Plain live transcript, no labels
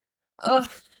Ugh,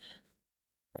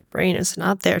 my brain is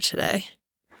not there today.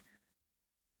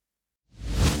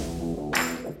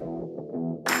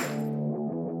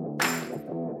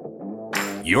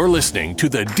 You're listening to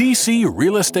the DC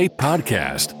Real Estate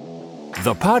Podcast,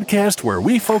 the podcast where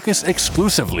we focus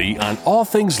exclusively on all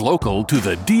things local to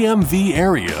the DMV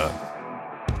area.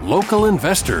 Local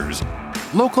investors,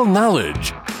 local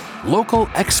knowledge, local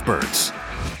experts.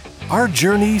 Our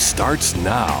journey starts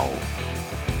now.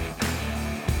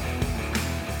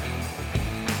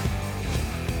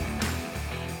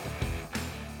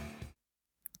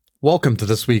 Welcome to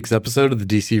this week's episode of the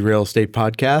DC Real Estate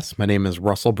Podcast. My name is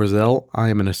Russell Brazil. I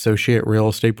am an associate real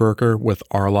estate broker with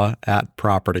Arla at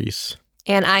Properties.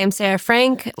 And I am Sarah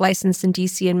Frank, licensed in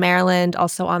DC and Maryland,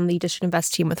 also on the District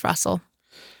Invest team with Russell.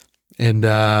 And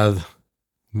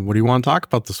what do you want to talk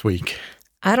about this week?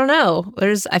 I don't know.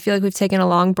 I feel like we've taken a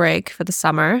long break for the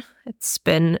summer. It's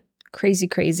been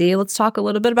crazy. Let's talk a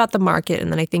little bit about the market,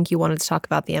 and then I think you wanted to talk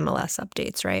about the MLS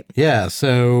updates, right? Yeah,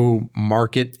 so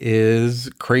market is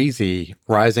crazy.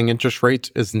 Rising interest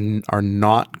rates are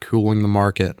not cooling the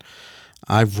market.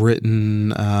 I've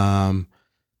written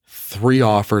 3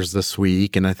 offers this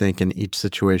week, and I think in each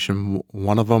situation,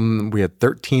 one of them, we had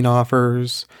 13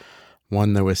 offers.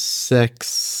 One there was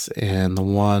 6, and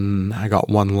I got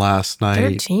one last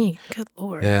night. 13, good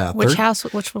Lord. Yeah. Which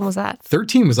one was that?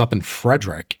 13 was up in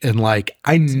Frederick, and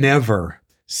I never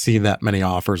see that many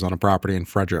offers on a property in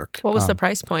Frederick. What was the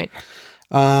price point?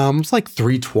 It's like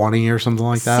 $320 or something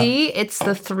like that. See, it's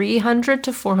the 300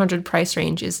 to 400 price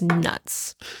range is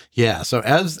nuts. Yeah, so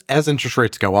as interest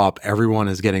rates go up, everyone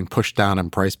is getting pushed down in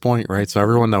price point, right? So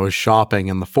everyone that was shopping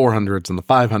in the 400s and the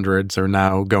 500s are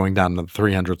now going down to the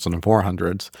 300s and the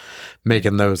 400s,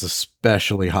 making those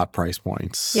especially hot price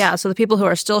points. Yeah, so the people who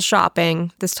are still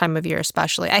shopping this time of year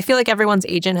especially, I feel like everyone's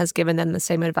agent has given them the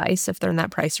same advice if they're in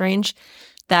that price range,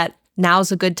 that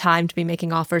now's a good time to be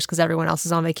making offers because everyone else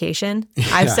is on vacation. Yeah.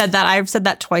 I've said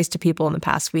that twice to people in the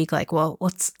past week, like, well,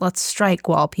 let's strike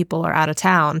while people are out of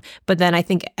town. But then I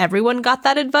think everyone got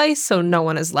that advice, so no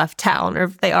one has left town, or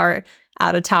if they are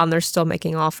out of town, they're still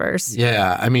making offers.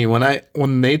 Yeah, I mean,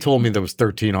 when they told me there was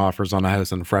 13 offers on a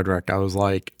house in Frederick, I was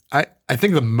like, I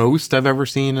think the most I've ever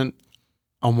seen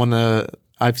on one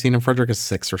I've seen in Frederick is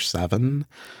 6 or 7.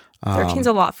 13's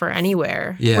a lot for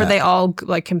anywhere. Yeah. Were they all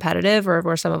competitive, or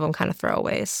were some of them kind of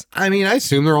throwaways? I mean, I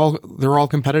assume they're all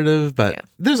competitive, but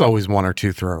There's always 1 or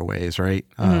 2 throwaways, right?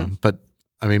 Mm-hmm. But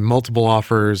I mean, multiple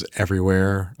offers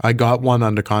everywhere. I got one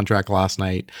under contract last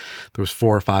night. There was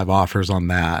 4 or 5 offers on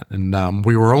that, and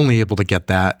we were only able to get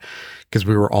that because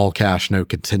we were all cash, no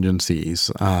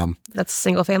contingencies. That's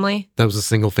single family? That was a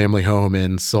single family home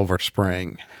in Silver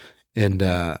Spring, and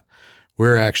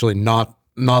we're actually not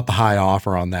the high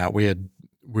offer on that. We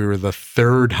were the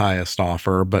 3rd highest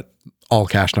offer, but all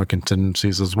cash, no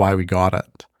contingencies is why we got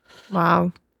it.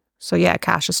 Wow. So yeah,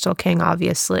 cash is still king,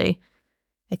 obviously.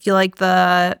 I feel like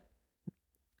the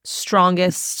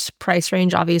strongest price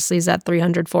range obviously is at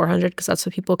 300, 400, because that's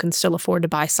what people can still afford to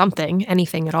buy something,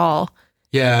 anything at all.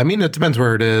 Yeah, I mean, it depends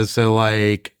where it is.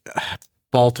 So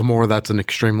Baltimore, that's an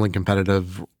extremely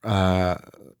competitive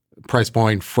price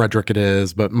point. Frederick it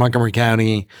is, but Montgomery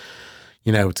County,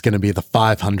 it's going to be the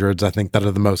 500s, I think, that are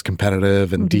the most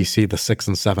competitive. And DC, the 600s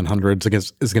and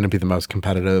 700s is going to be the most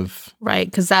competitive. Right,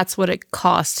 because that's what it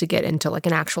costs to get into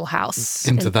an actual house.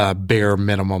 Into the bare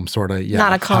minimum sort of,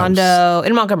 not a condo, house.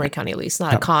 In Montgomery County at least,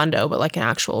 not a condo, but an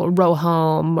actual row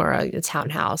home or a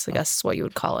townhouse, I guess is what you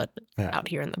would call it out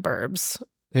here in the burbs.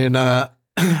 And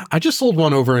I just sold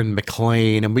one over in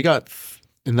McLean, and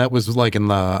that was in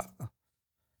the...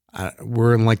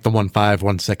 we're in the 1.5,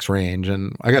 1.6 range,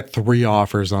 and I got 3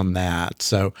 offers on that.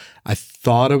 So I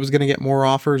thought I was going to get more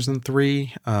offers than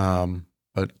 3.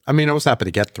 But I mean, I was happy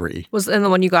to get 3. And the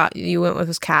one you went with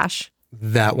was cash?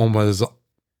 That one was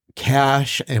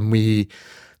cash, and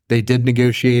they did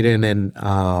negotiate in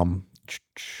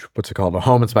what's it called? A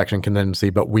home inspection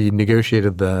contingency, but we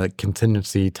negotiated the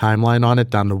contingency timeline on it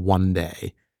down to 1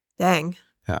 day. Dang.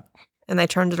 Yeah. And they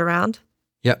turned it around?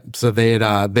 Yep. So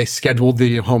they scheduled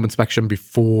the home inspection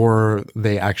before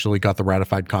they actually got the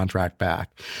ratified contract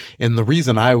back. And the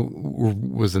reason I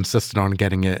was insistent on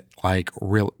getting it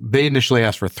they initially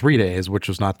asked for 3 days, which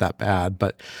was not that bad,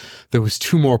 but there was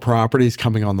 2 more properties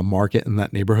coming on the market in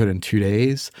that neighborhood in 2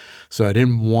 days. So I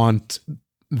didn't want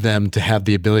them to have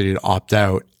the ability to opt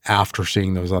out after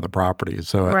seeing those other properties.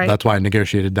 So That's why I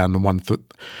negotiated down to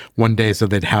 1 day, so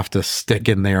they'd have to stick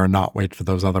in there and not wait for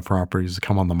those other properties to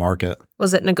come on the market.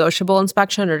 Was it negotiable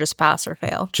inspection or just pass or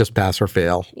fail? Just pass or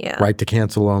fail. Yeah. Right to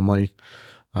cancel only.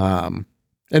 And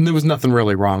there was nothing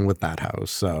really wrong with that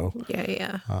house. So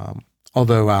yeah.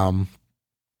 Although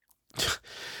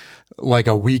like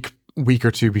a week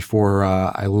or two before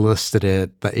I listed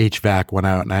it, the HVAC went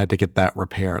out and I had to get that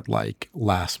repaired like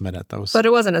last minute. But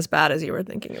it wasn't as bad as you were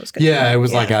thinking it was going to be. Yeah, it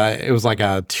was like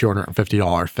a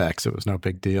 $250 fix. It was no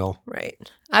big deal. Right.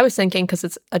 I was thinking because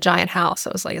it's a giant house,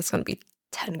 I was like, it's going to be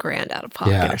 10 grand out of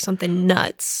pocket or something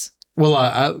nuts. Well,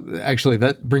 actually,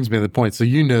 that brings me to the point. So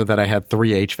you know that I had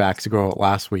 3 HVACs go out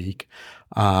last week.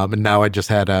 And now I just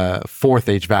had a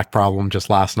 4th HVAC problem just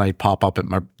last night pop up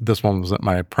this one was at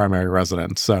my primary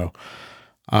residence. So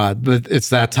it's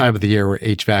that time of the year where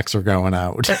HVACs are going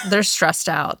out. They're stressed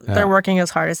out. Yeah. They're working as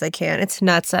hard as they can. It's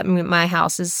nuts. I mean, my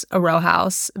house is a row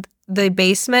house. The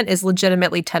basement is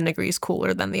legitimately 10 degrees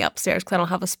cooler than the upstairs because I don't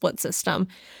have a split system.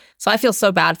 So I feel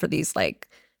so bad for these like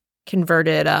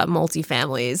converted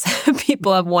multifamilies.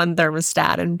 People have one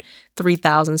thermostat and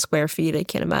 3,000 square feet. I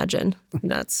can't imagine.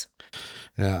 Nuts.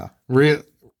 Yeah. So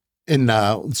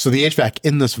the HVAC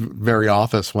in this very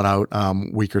office went out a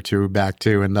week or two back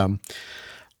too. And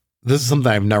this is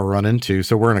something I've never run into.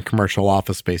 So we're in a commercial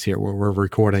office space here where we're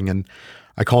recording, and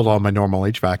I called all my normal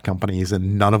HVAC companies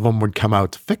and none of them would come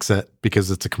out to fix it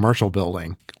because it's a commercial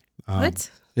building.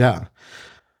 What? Yeah.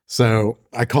 So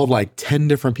I called like 10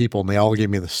 different people and they all gave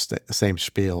me the same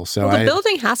spiel. So the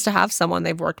building has to have someone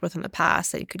they've worked with in the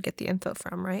past that you could get the info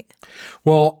from, right?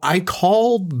 Well, I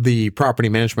called the property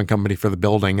management company for the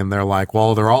building and they're like,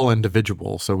 well, they're all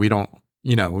individual. So we don't,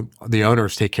 the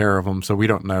owners take care of them. So we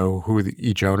don't know who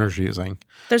each owner's using.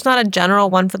 There's not a general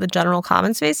one for the general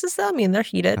common spaces though? I mean, they're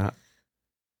heated.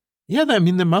 Yeah, there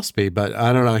must be, but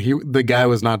I don't know. The guy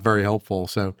was not very helpful.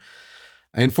 So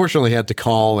I unfortunately had to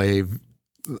call a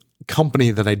company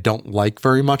that I don't like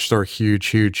very much. They're a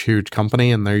huge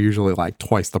company and they're usually like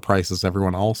twice the price as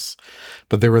everyone else.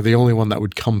 But they were the only one that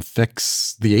would come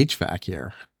fix the HVAC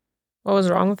here. What was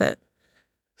wrong with it?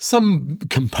 Some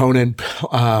component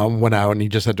went out and he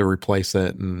just had to replace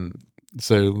it. And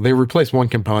so they replaced one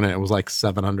component. It was like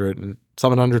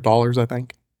 $700, I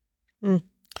think.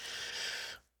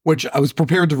 Which I was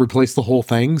prepared to replace the whole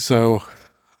thing. So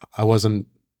I wasn't,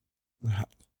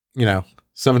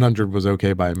 700 was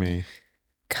okay by me.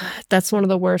 God, that's one of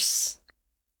the worst.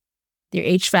 Your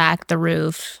HVAC, the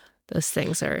roof, those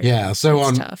things are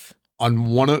tough. On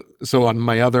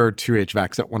my other 2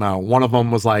 HVACs that went out, one of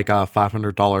them was like a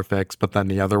 $500 fix, but then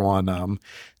the other one,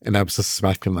 and I was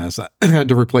suspecting this, I had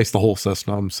to replace the whole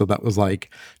system. So that was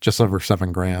like just over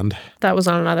 $7,000. That was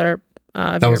on another.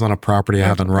 That was on a property I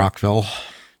have in Rockville.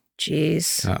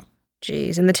 Jeez. Yeah.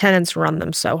 Jeez. And the tenants run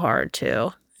them so hard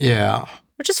too. Yeah.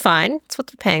 Which is fine. It's what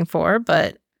they're paying for,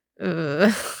 but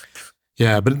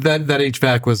yeah, but that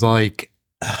HVAC was like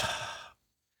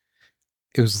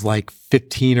it was like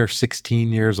 15 or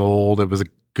 16 years old. It was a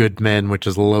Goodman, which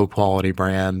is a low quality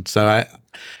brand. So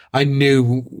I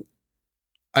knew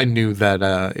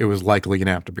that it was likely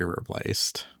gonna have to be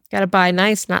replaced. Gotta buy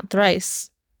nice, not thrice.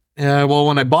 Yeah, well,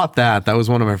 when I bought that was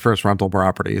one of my first rental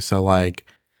properties. So like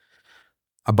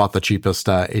I bought the cheapest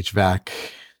HVAC.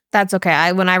 That's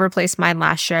okay. When I replaced mine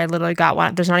last year, I literally got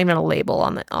one. There's not even a label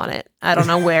on it. I don't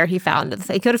know where he found it.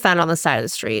 He could have found it on the side of the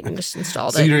street and just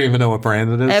installed it. So you don't even know what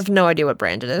brand it is? I have no idea what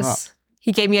brand it is. Oh.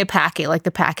 He gave me a packet. Like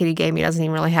the packet he gave me doesn't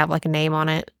even really have like a name on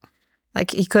it.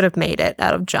 Like he could have made it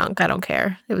out of junk. I don't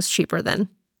care. It was cheaper than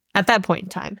at that point in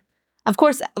time. Of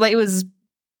course, like it was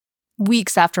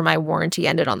weeks after my warranty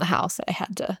ended on the house that I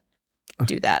had to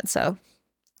do that. So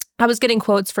I was getting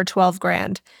quotes for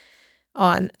 $12,000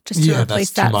 on just to replace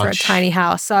that for a tiny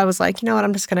house. So I was like, you know what?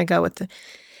 I'm just going to go with the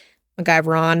guy,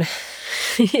 Ron.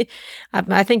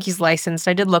 I think he's licensed.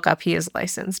 I did look up he is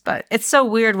licensed, but it's so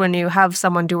weird when you have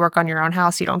someone do work on your own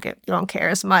house. You don't care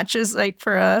as much as like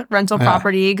for a rental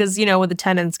property because, when the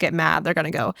tenants get mad, they're going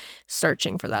to go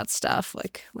searching for that stuff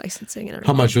like licensing and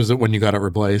everything. How much was it when you got it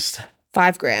replaced?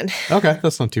 $5,000. Okay.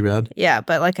 That's not too bad. Yeah.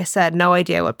 But like I said, no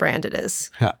idea what brand it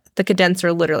is. Yeah. The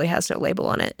condenser literally has no label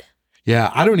on it.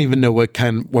 Yeah, I don't even know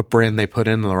what brand they put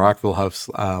in the Rockville house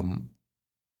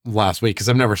last week because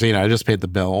I've never seen it. I just paid the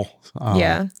bill.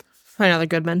 Yeah, another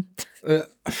Goodman. Well,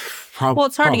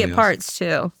 it's hard to get parts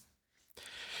too.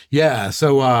 Yeah,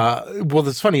 so well,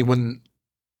 it's funny when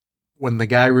the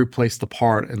guy replaced the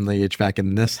part in the HVAC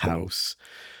in this house,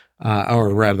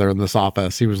 or rather in this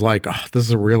office, he was like, "Oh, this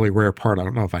is a really rare part. I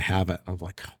don't know if I have it." I was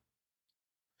like,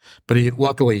 but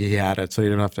luckily he had it, so he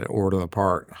didn't have to order the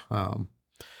part.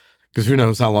 Because who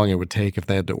knows how long it would take if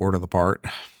they had to order the part.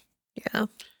 Yeah.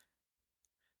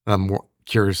 I'm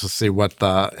curious to see what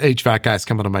the HVAC guy's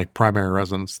coming to my primary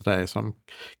residence today. So I'm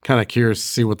kind of curious to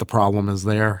see what the problem is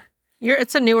there.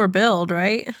 It's a newer build,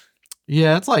 right?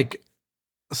 Yeah, it's like,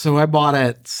 so I bought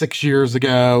it 6 years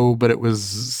ago, but it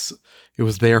was It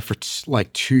was there for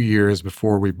like 2 years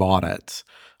before we bought it.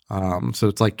 So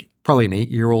it's like probably an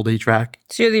 8-year-old HVAC.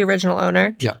 So you're the original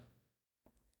owner? Yeah.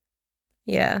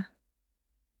 Yeah.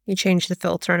 You changed the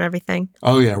filter and everything?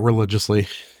 Oh, yeah, religiously.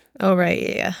 Oh, right.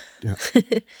 Yeah.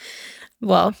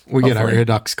 Well, we get our air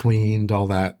ducts cleaned, all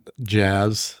that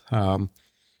jazz.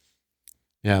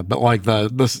 Yeah, but like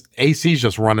this AC is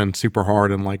just running super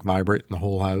hard and like vibrating the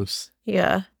whole house.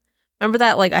 Yeah. Remember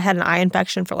that? Like I had an eye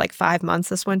infection for like 5 months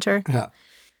this winter. Yeah.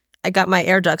 I got my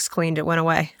air ducts cleaned. It went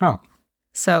away. Oh.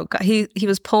 So he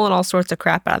was pulling all sorts of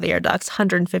crap out of the air ducts.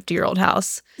 150-year-old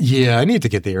house. Yeah, I need to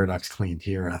get the air ducts cleaned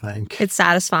here, I think. It's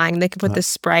satisfying. They could put this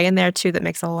spray in there too that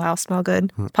makes the whole house smell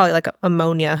good. Probably like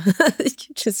ammonia.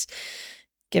 Just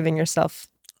giving yourself.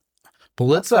 But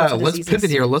let's pivot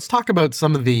here. Let's talk about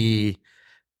some of the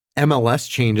MLS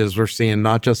changes we're seeing,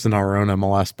 not just in our own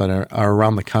MLS, but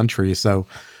around the country. So,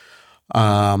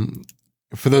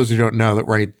 for those who don't know, that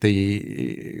right,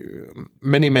 the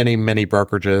many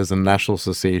brokerages and National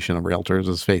Association of Realtors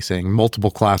is facing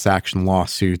multiple class action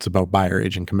lawsuits about buyer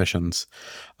agent commissions.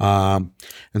 And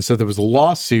so there was a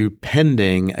lawsuit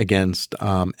pending against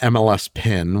MLS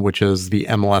PIN, which is the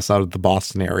MLS out of the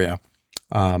Boston area,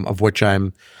 of which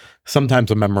I'm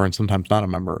sometimes a member and sometimes not a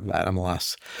member of that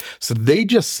MLS. So they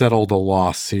just settled a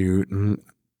lawsuit, and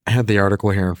I had the article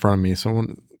here in front of me.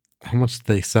 So how much did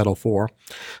they settle for?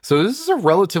 So this is a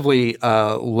relatively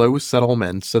low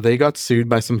settlement. So they got sued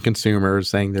by some consumers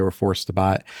saying they were forced to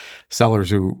buy, sellers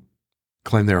who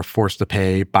claim they were forced to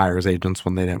pay buyer's agents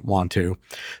when they didn't want to.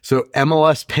 So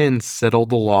MLS PIN settled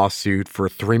the lawsuit for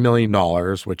 $3 million,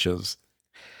 which is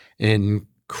an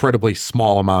incredibly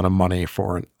small amount of money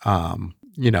for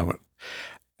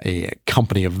a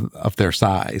company of their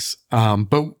size.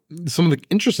 But some of the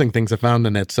interesting things I found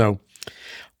in it. So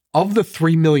of the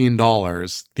 $3 million,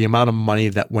 the amount of money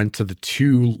that went to the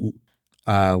two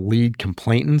lead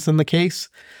complainants in the case,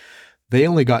 they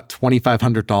only got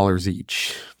 $2,500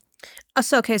 each.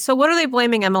 So what are they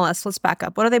blaming MLS? Let's back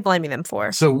up. What are they blaming them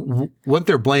for? So what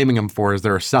they're blaming them for is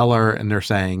they're a seller and they're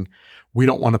saying, we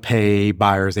don't want to pay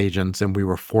buyer's agents and we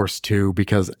were forced to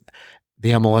because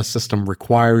the MLS system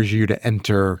requires you to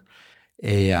enter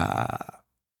a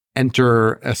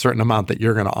certain amount that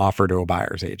you're going to offer to a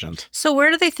buyer's agent. So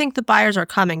where do they think the buyers are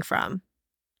coming from?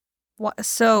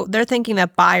 So they're thinking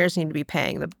that buyers need to be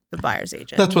paying the buyer's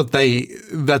agent.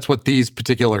 That's what these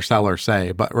particular sellers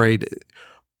say. But right,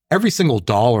 every single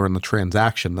dollar in the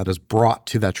transaction that is brought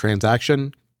to that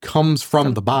transaction comes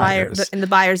from the buyers. And the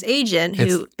buyer's agent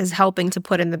who is helping to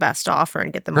put in the best offer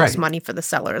and get the most money for the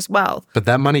seller as well. But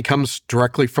that money comes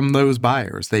directly from those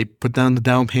buyers. They put down the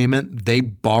down payment, they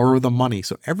borrow the money.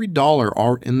 So every dollar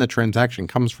in the transaction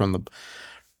comes from the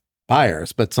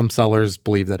buyers. But some sellers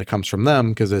believe that it comes from them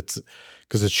because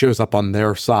it shows up on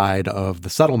their side of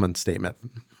the settlement statement.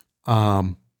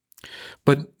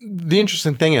 But the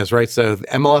interesting thing is, right, so the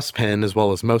MLS PIN, as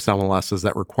well as most MLSs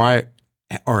that require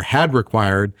or had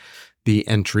required the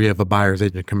entry of a buyer's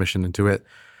agent commission into it,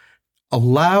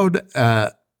 allowed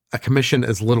a commission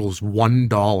as little as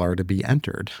 $1 to be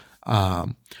entered.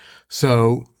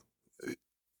 So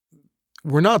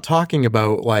we're not talking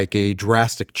about like a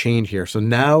drastic change here. So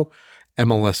now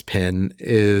MLS PIN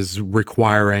is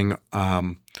requiring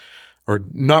or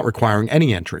not requiring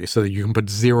any entry so that you can put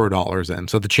 $0 in.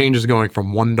 So the change is going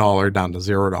from $1 down to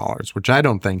 $0, which I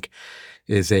don't think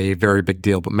is a very big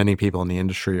deal, but many people in the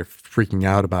industry are freaking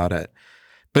out about it.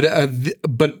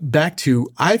 But back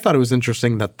to, I thought it was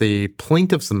interesting that the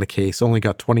plaintiffs in the case only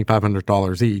got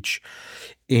 $2,500 each,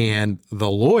 and the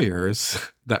lawyers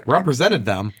that represented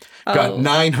them got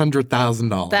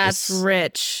 $900,000. That's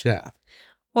rich. Yeah.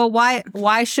 Well,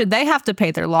 why should they have to pay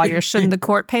their lawyers? Shouldn't the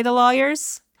court pay the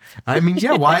lawyers? I mean,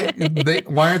 yeah. Why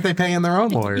aren't they paying their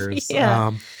own lawyers?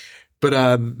 Yeah.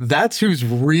 But that's who's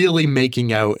really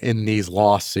making out in these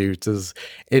lawsuits.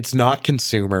 It's not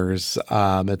consumers,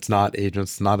 it's not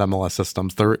agents, not MLS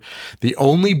systems. The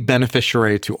only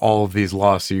beneficiary to all of these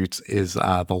lawsuits is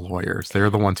the lawyers. They're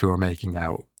the ones who are making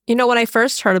out. You know, when I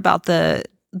first heard about the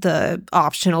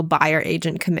optional buyer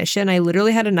agent commission, I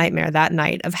literally had a nightmare that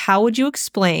night of how would you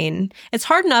explain. It's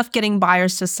hard enough getting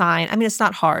buyers to sign. I mean, it's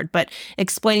not hard, but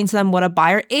explaining to them what a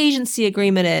buyer agency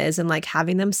agreement is and like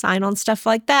having them sign on stuff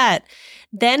like that.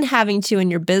 Then having to,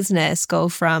 in your business, go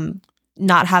from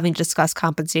not having to discuss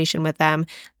compensation with them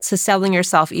to selling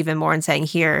yourself even more and saying,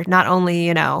 here, not only,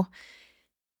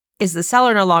 is the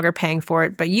seller no longer paying for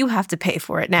it, but you have to pay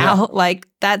for it now. Yeah. Like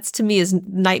that's to me is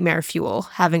nightmare fuel,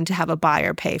 having to have a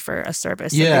buyer pay for a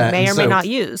service that they may or may not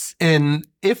use. And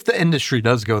if the industry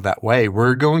does go that way,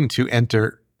 there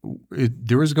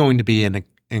is going to be an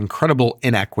incredible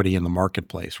inequity in the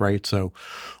marketplace, right? So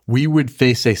we would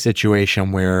face a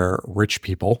situation where rich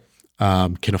people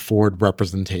can afford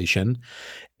representation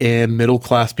and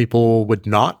middle-class people would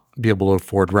not be able to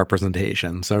afford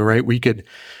representation. So, right, we could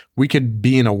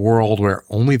be in a world where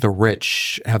only the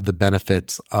rich have the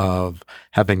benefits of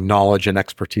having knowledge and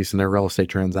expertise in their real estate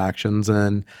transactions,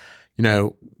 and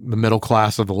the middle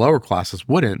class or the lower classes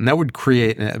wouldn't. And that would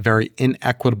create a very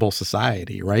inequitable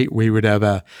society, right? We would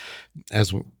have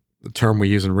as the term we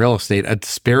use in real estate, a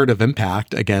disparate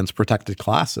impact against protected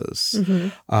classes,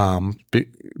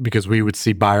 because we would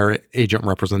see buyer agent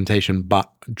representation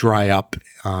dry up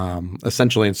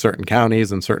essentially in certain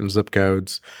counties and certain zip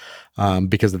codes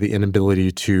because of the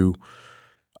inability to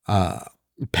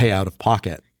pay out of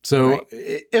pocket. So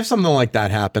if something like that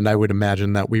happened, I would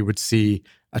imagine that we would see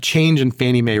a change in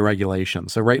Fannie Mae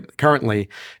regulations. So currently,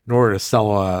 in order to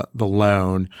sell the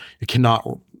loan, you cannot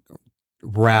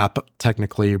wrap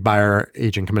technically buyer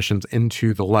agent commissions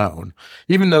into the loan,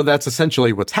 even though that's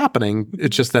essentially what's happening.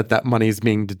 It's just that money is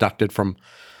being deducted from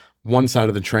one side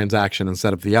of the transaction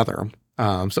instead of the other.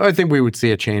 So I think we would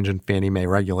see a change in Fannie Mae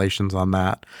regulations on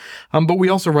that. But we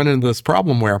also run into this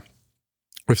problem where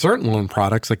with certain loan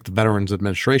products like the Veterans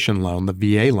Administration loan, the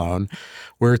VA loan,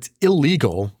 where it's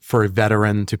illegal for a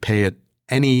veteran to pay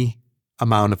any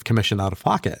amount of commission out of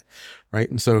pocket, right?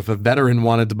 And so if a veteran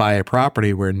wanted to buy a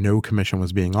property where no commission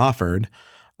was being offered,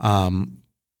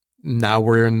 now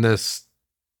we're in this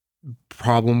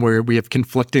problem where we have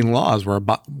conflicting laws where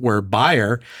a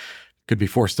buyer could be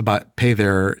forced to pay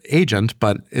their agent,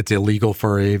 but it's illegal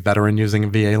for a veteran using a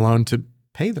VA loan to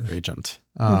pay their agent.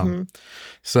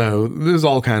 So there's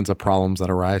all kinds of problems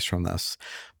that arise from this.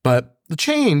 But the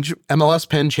change, MLS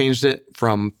Penn changed it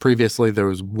from previously there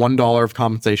was $1 of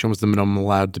compensation was the minimum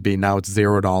allowed to be. Now it's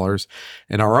 $0.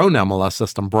 And our own MLS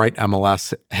system, Bright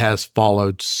MLS, has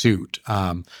followed suit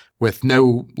with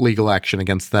no legal action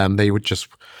against them.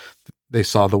 They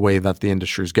saw the way that the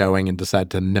industry is going and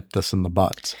decided to nip this in the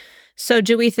butt. So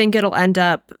do we think it'll end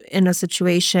up in a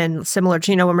situation similar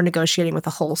to, when we're negotiating with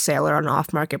a wholesaler on an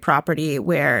off-market property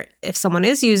where if someone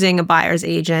is using a buyer's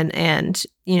agent and,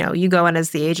 you go in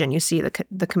as the agent, you see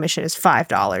the commission is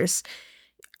 $5.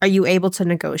 Are you able to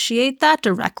negotiate that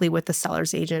directly with the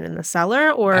seller's agent and the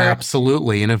seller? Or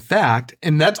Absolutely. And in fact,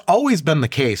 and that's always been the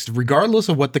case, regardless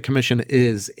of what the commission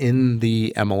is in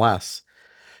the MLS,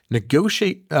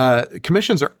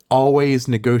 commissions are always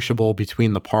negotiable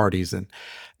between the parties. And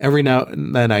every now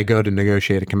and then I go to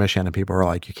negotiate a commission and people are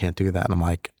like, you can't do that. And I'm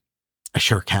like, I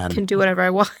sure can. I can do whatever I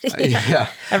want. Yeah.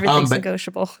 Everything's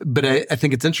negotiable. But I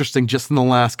think it's interesting just in the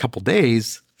last couple of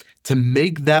days to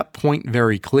make that point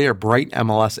very clear. Bright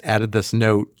MLS added this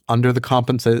note under the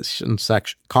compensation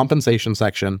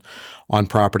section on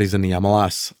properties in the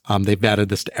MLS. They've added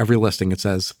this to every listing. It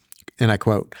says, and I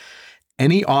quote,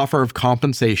 "Any offer of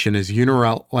compensation is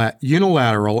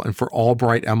unilateral and for all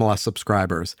Bright MLS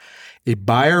subscribers. A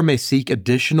buyer may seek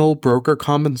additional broker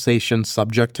compensation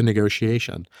subject to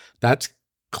negotiation." That's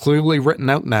clearly written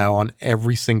out now on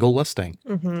every single listing.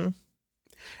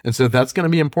 And so that's going to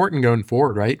be important going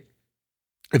forward, right?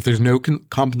 If there's no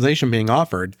compensation being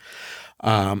offered,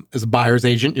 as a buyer's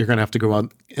agent, you're going to have to go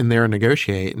out in there and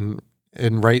negotiate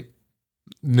and write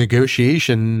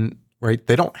negotiation, right?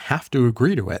 They don't have to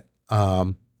agree to it.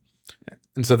 And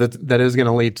so that is going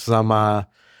to lead to some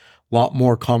lot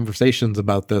more conversations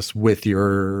about this with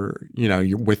your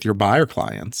buyer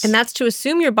clients. And that's to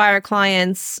assume your buyer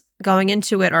clients going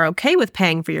into it are okay with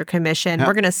paying for your commission.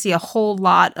 We're going to see a whole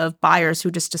lot of buyers who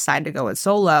just decide to go it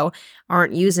solo,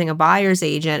 aren't using a buyer's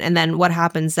agent. And then what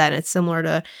happens then? It's similar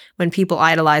to when people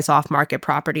idolize off-market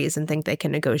properties and think they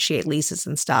can negotiate leases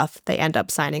and stuff. They end up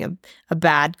signing a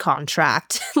bad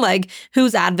contract. Like,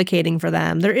 who's advocating for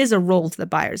them? There is a role to the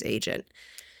buyer's agent.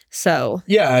 So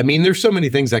yeah, I mean, there's so many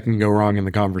things that can go wrong in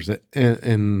the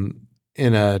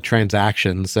in a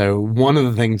transaction. So one of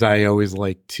the things I always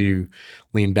like to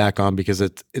lean back on, because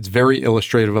it's very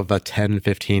illustrative of a $10,000,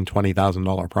 $15,000,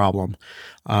 $20,000 problem.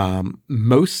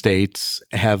 Most states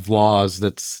have laws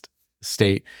that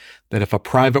state that if a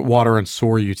private water and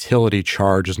sewer utility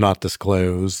charge is not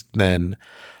disclosed, then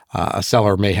a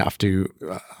seller may have to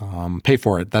pay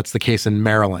for it. That's the case in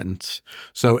Maryland.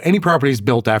 So any properties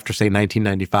built after, say,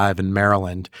 1995 in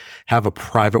Maryland have a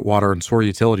private water and sewer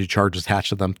utility charge attached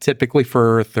to them, typically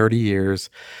for 30 years.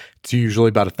 It's usually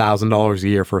about $1,000 a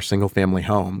year for a single-family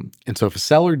home. And so if a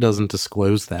seller doesn't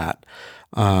disclose that,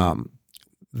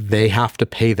 they have to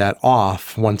pay that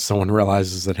off once someone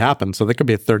realizes it happened. So there could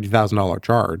be a $30,000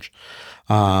 charge.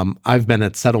 I've been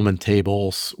at settlement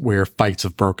tables where fights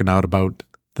have broken out about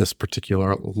this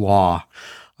particular law.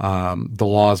 The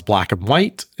law is black and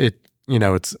white.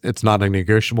 it's not a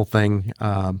negotiable thing.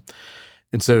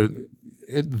 And so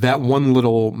that one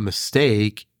little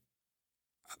mistake,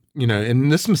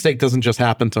 and this mistake doesn't just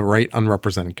happen to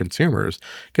unrepresented consumers.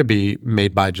 It could be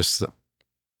made by just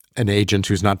an agent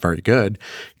who's not very good,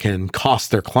 can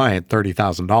cost their client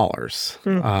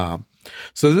 $30,000.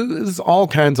 So there's all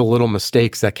kinds of little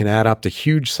mistakes that can add up to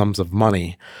huge sums of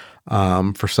money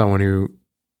for someone who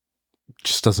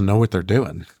just doesn't know what they're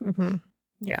doing. Mm-hmm.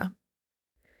 Yeah.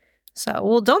 So,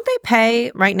 well, don't they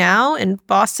pay right now in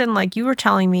Boston? Like you were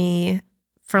telling me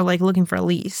for like looking for a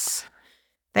lease,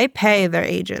 they pay their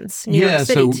agents. New York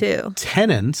City too.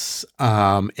 Tenants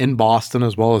in Boston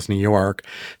as well as New York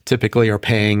typically are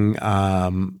paying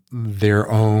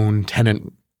their own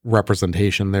tenant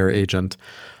representation, their agent.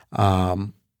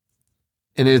 And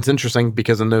it's interesting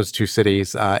because in those two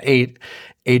cities,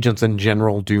 agents in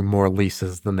general do more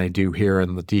leases than they do here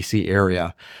in the DC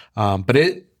area. But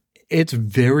it's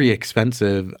very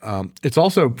expensive. It's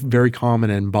also very common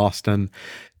in Boston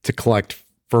to collect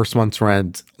first month's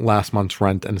rent, last month's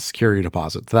rent, and a security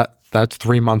deposit. That's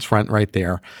 3 months rent right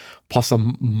there, plus a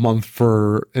month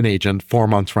for an agent, 4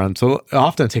 months rent. So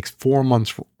often it takes 4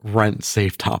 months rent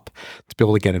saved up to be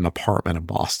able to get an apartment in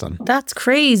Boston. That's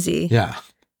crazy. Yeah.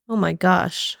 Oh my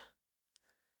gosh.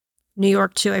 New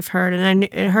York too, I've heard. And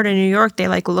I heard in New York, they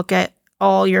like look at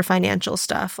all your financial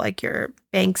stuff, like your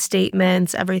bank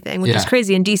statements, everything, which is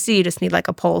crazy. In DC, you just need like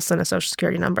a pulse and a social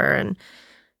security number, and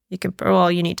you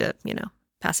need to,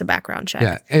 pass a background check.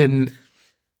 Yeah. And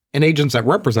agents that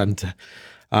represent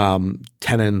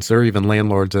tenants or even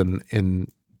landlords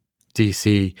in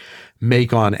DC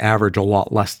make on average a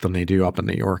lot less than they do up in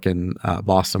New York and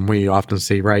Boston. We often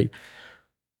see, 50%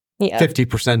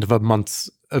 of a month's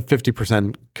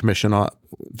 50% commission,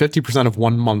 50% of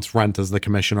 1 month's rent is the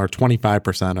commission, or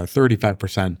 25% or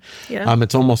 35%. Yeah.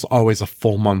 It's almost always a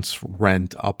full month's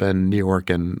rent up in New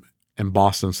York and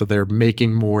Boston. So they're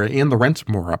making more, and the rent's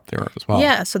more up there as well.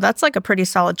 Yeah. So that's like a pretty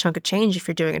solid chunk of change if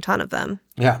you're doing a ton of them.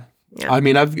 Yeah. I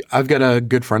mean, I've got a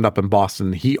good friend up in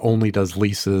Boston. He only does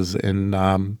leases, and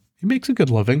he makes a good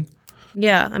living.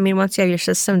 Yeah, I mean, once you have your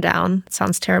system down, it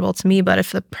sounds terrible to me. But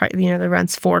if the the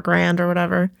rent's $4,000 or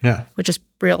whatever, which is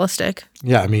realistic.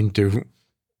 Yeah, I mean, who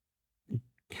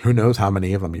knows how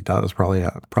many of them he does?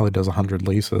 Probably does 100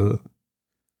 leases.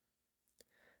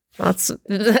 That's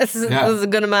a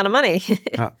good amount of money.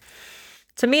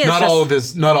 To me, it's not all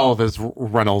of his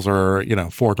rentals are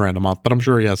 $4,000 a month, but I'm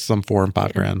sure he has some $4,000 and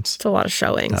 $5,000. It's a lot of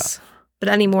showings, but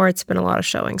anymore it's been a lot of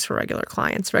showings for regular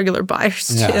clients, regular buyers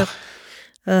too.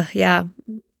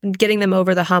 Getting them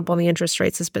over the hump on the interest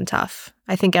rates has been tough.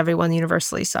 I think everyone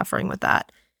universally is suffering with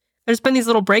that. There's been these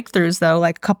little breakthroughs though,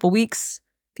 like a couple weeks,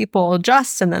 people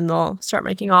adjust and then they'll start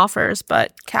making offers,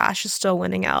 but cash is still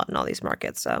winning out in all these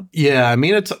markets. So yeah, I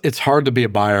mean, it's hard to be a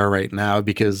buyer right now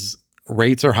because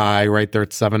rates are high, right? They're at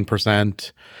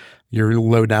 7%. Your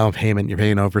low down payment, you're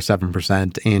paying over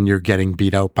 7%, and you're getting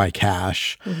beat out by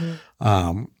cash.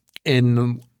 Mm-hmm.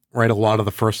 And a lot of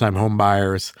the first-time home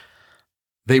buyers,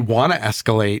 they want to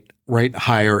escalate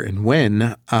higher and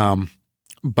win,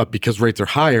 but because rates are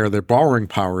higher, their borrowing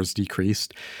power is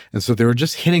decreased, and so they're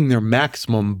just hitting their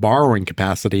maximum borrowing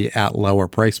capacity at lower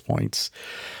price points.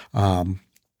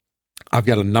 I've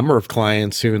got a number of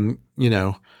clients who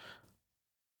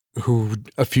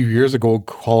a few years ago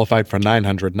qualified for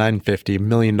 $900, $950, $1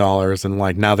 million,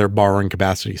 and now their borrowing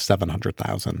capacity is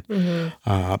 $700,000.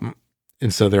 Mm-hmm.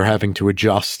 And so they're having to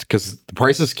adjust because the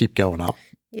prices keep going up.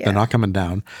 Yeah. They're not coming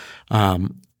down.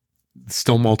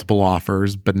 Still multiple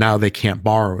offers, but now they can't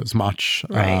borrow as much.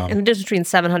 Right. And the difference between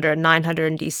 700 and 900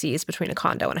 in DC is between a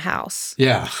condo and a house.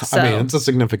 Yeah. So, I mean, it's a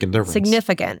significant difference.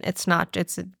 Significant. It's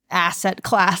an asset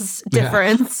class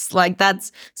difference. Yeah.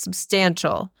 That's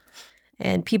substantial.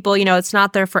 And people, it's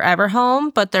not their forever home,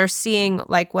 but they're seeing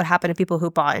what happened to people who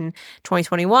bought in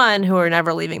 2021 who are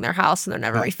never leaving their house and they're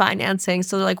never refinancing.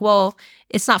 So they're like, well,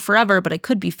 it's not forever, but it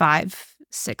could be 5,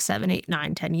 6, 7, 8,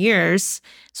 9, 10 years.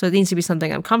 So it needs to be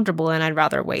something I'm comfortable in. I'd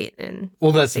rather wait.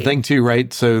 That's the thing too,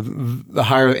 right? So the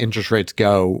higher interest rates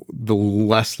go, the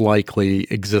less likely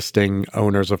existing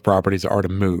owners of properties are to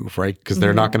move, right? Because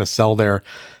they're not going to sell their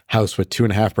house with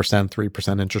 2.5%,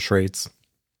 3% interest rates,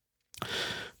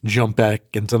 jump back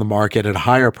into the market at a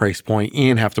higher price point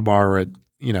and have to borrow at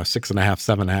 6.5%,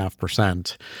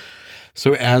 7.5%.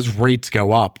 So as rates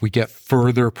go up, we get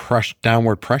further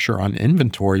downward pressure on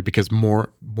inventory because more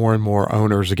and more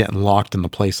owners are getting locked in the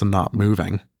place and not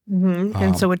moving. Mm-hmm.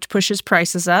 And so which pushes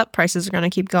prices up. Prices are going to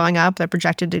keep going up. They're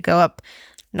projected to go up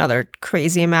another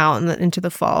crazy amount into the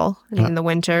fall and in the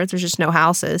winter. There's just no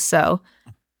houses, so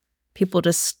people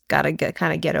just got to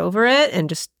get over it and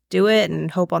just do it and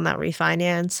hope on that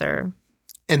refinance or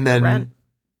And then rent.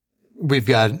 we've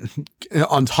got,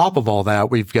 on top of all that,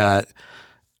 we've got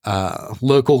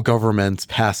local governments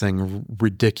passing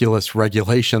ridiculous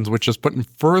regulations, which is putting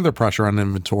further pressure on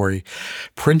inventory.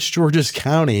 Prince George's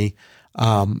County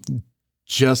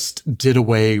just did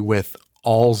away with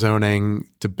all zoning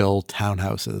to build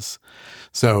townhouses.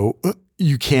 So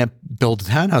you can't build a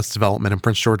townhouse development in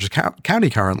Prince George's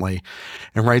County currently.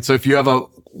 And right, so if you have a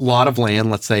lot of land,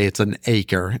 let's say it's an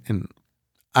acre, and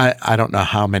I don't know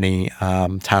how many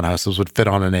townhouses would fit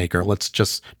on an acre. Let's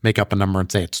just make up a number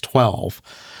and say it's 12.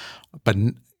 But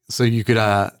so you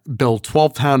could build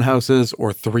 12 townhouses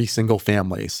or 3 single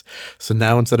families. So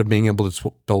now instead of being able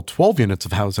to build 12 units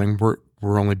of housing,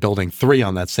 we're only building 3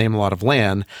 on that same lot of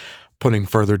land, putting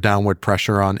further downward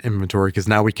pressure on inventory because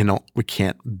now we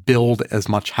can't build as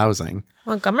much housing.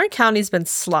 Montgomery County's been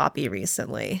sloppy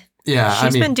recently. Yeah,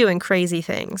 She's been doing crazy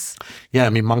things. Yeah, I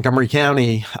mean, Montgomery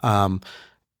County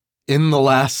in the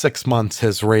last 6 months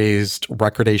has raised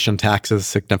recordation taxes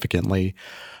significantly,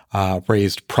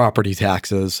 raised property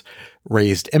taxes,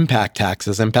 raised impact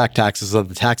taxes. Impact taxes are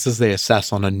the taxes they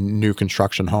assess on a new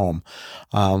construction home.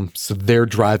 So they're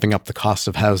driving up the cost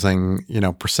of housing,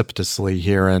 precipitously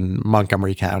here in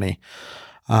Montgomery County.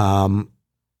 And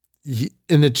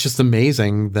it's just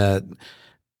amazing that,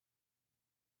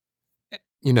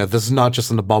 this is not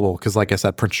just in the bubble because, like I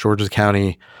said, Prince George's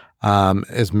County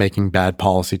is making bad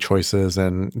policy choices,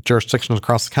 and jurisdictions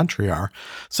across the country are.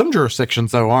 Some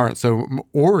jurisdictions, though, aren't. So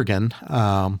Oregon,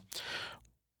 I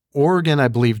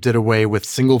believe, did away with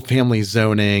single-family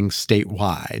zoning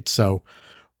statewide. So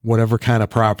whatever kind of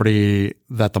property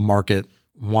that the market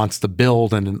wants to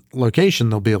build in a location,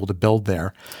 they'll be able to build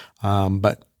there.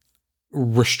 But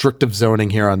restrictive zoning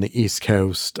here on the East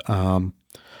Coast, along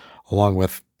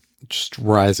with just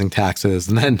rising taxes,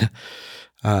 and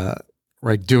then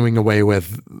doing away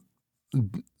with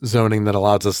zoning that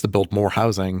allows us to build more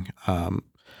housing,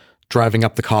 driving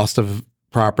up the cost of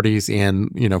properties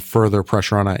and, further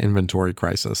pressure on our inventory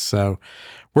crisis. So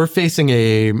we're facing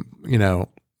a,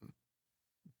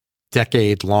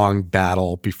 decade-long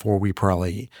battle before we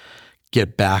probably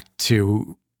get back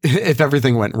to, if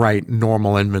everything went right,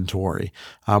 normal inventory.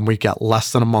 We've got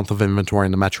less than a month of inventory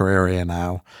in the metro area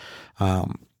now.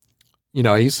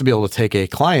 I used to be able to take a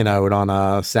client out on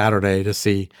a Saturday to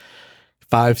see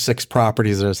 5-6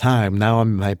 properties at a time. Now I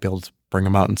might be able to bring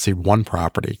them out and see one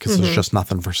property because there's just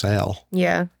nothing for sale.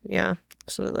 Yeah,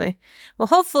 absolutely. Well,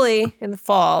 hopefully in the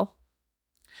fall.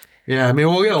 Yeah, I mean,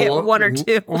 we'll get one or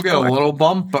two. We'll get a little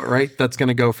bump, but that's going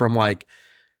to go from like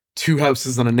 2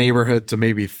 houses in a neighborhood to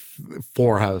maybe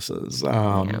 4 houses.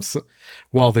 So,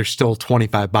 while there's still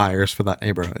 25 buyers for that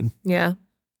neighborhood. Yeah.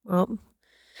 Well,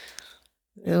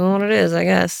 it is what it is, I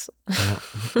guess.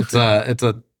 It's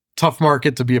a tough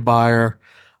market to be a buyer,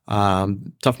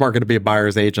 tough market to be a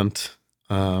buyer's agent.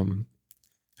 And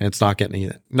it's not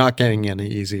getting any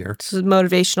easier. It's a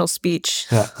motivational speech.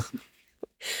 Yeah.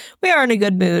 We are in a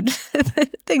good mood.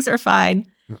 Things are fine.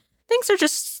 Things are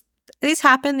these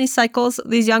happen, these cycles.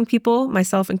 These young people,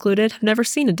 myself included, have never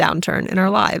seen a downturn in our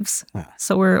lives.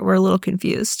 So we're a little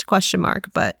confused, question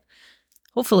mark. But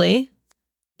hopefully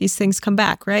these things come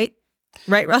back, right?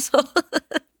 Right, Russell?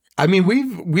 I mean,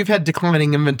 we've had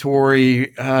declining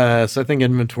inventory. So I think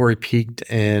inventory peaked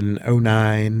in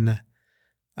 2009,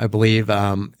 I believe.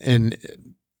 And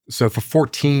so for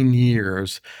 14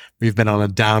 years, we've been on a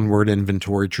downward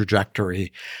inventory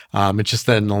trajectory. It's just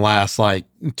that in the last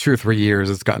 2 or 3 years,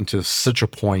 it's gotten to such a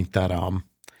point that,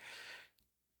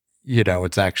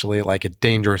 it's actually at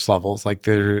dangerous levels. Like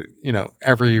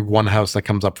every one house that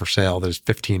comes up for sale, there's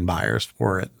 15 buyers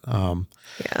for it.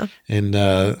 Yeah. And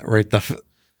the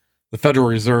Federal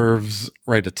Reserve's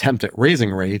attempt at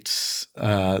raising rates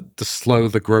to slow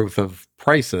the growth of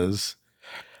prices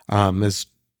is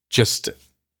just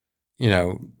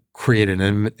create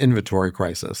an inventory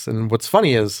crisis. And what's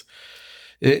funny is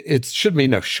it should be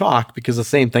no shock because the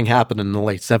same thing happened in the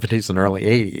late 70s and early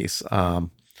 80s.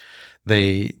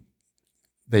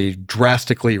 They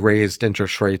drastically raised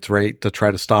interest rates, to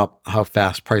try to stop how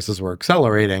fast prices were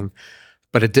accelerating,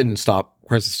 but it didn't stop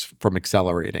prices from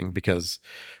accelerating because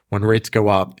when rates go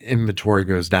up, inventory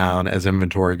goes down. As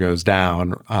inventory goes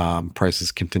down,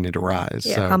 prices continue to rise.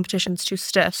 Yeah, competition's too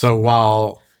stiff. So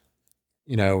while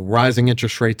rising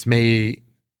interest rates may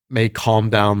calm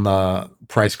down the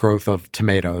price growth of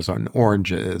tomatoes and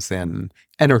oranges and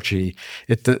energy,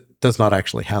 it does not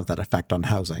actually have that effect on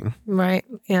housing. Right.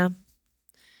 Yeah.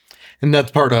 And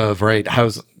that's part of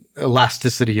house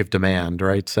elasticity of demand,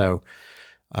 right? So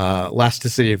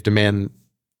elasticity of demand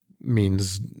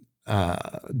means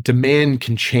demand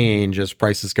can change as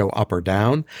prices go up or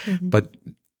down, but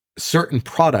certain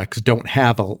products don't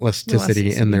have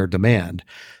elasticity in their demand,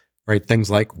 right? Things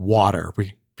like water.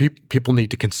 People need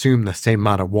to consume the same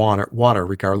amount of water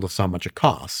regardless of how much it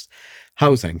costs.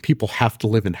 Housing. People have to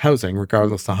live in housing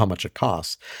regardless of how much it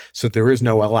costs. So there is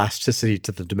no elasticity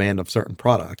to the demand of certain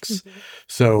products.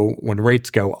 So when rates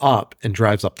go up and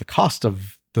drives up the cost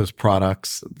of those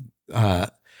products,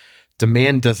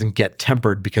 demand doesn't get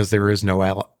tempered because there is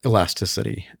no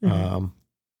elasticity.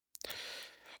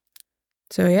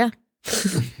 So yeah,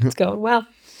 it's going well.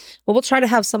 Well, we'll try to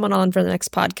have someone on for the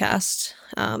next podcast.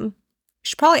 We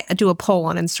should probably do a poll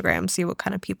on Instagram, see what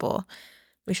kind of people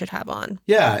we should have on.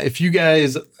 Yeah, if you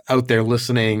guys out there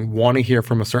listening want to hear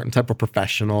from a certain type of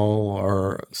professional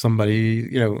or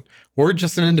somebody, or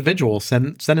just an individual,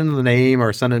 send in the name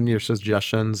or send in your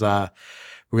suggestions.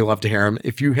 We love to hear them.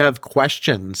 If you have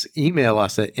questions, email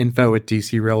us at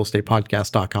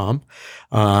info@dcrealestatepodcast.com.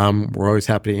 We're always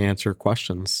happy to answer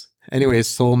questions.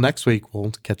 Anyways, till next week,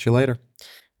 we'll catch you later.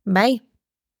 Bye.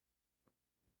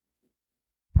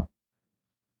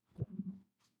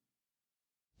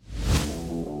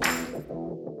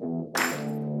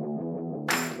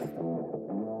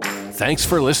 Thanks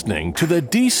for listening to the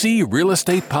DC Real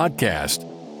Estate Podcast.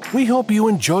 We hope you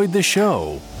enjoyed the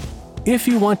show. If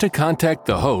you want to contact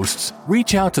the hosts,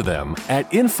 reach out to them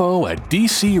at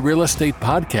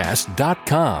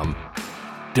info@dcrealestatepodcast.com.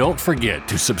 Don't forget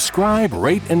to subscribe,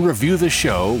 rate, and review the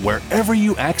show wherever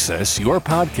you access your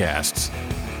podcasts.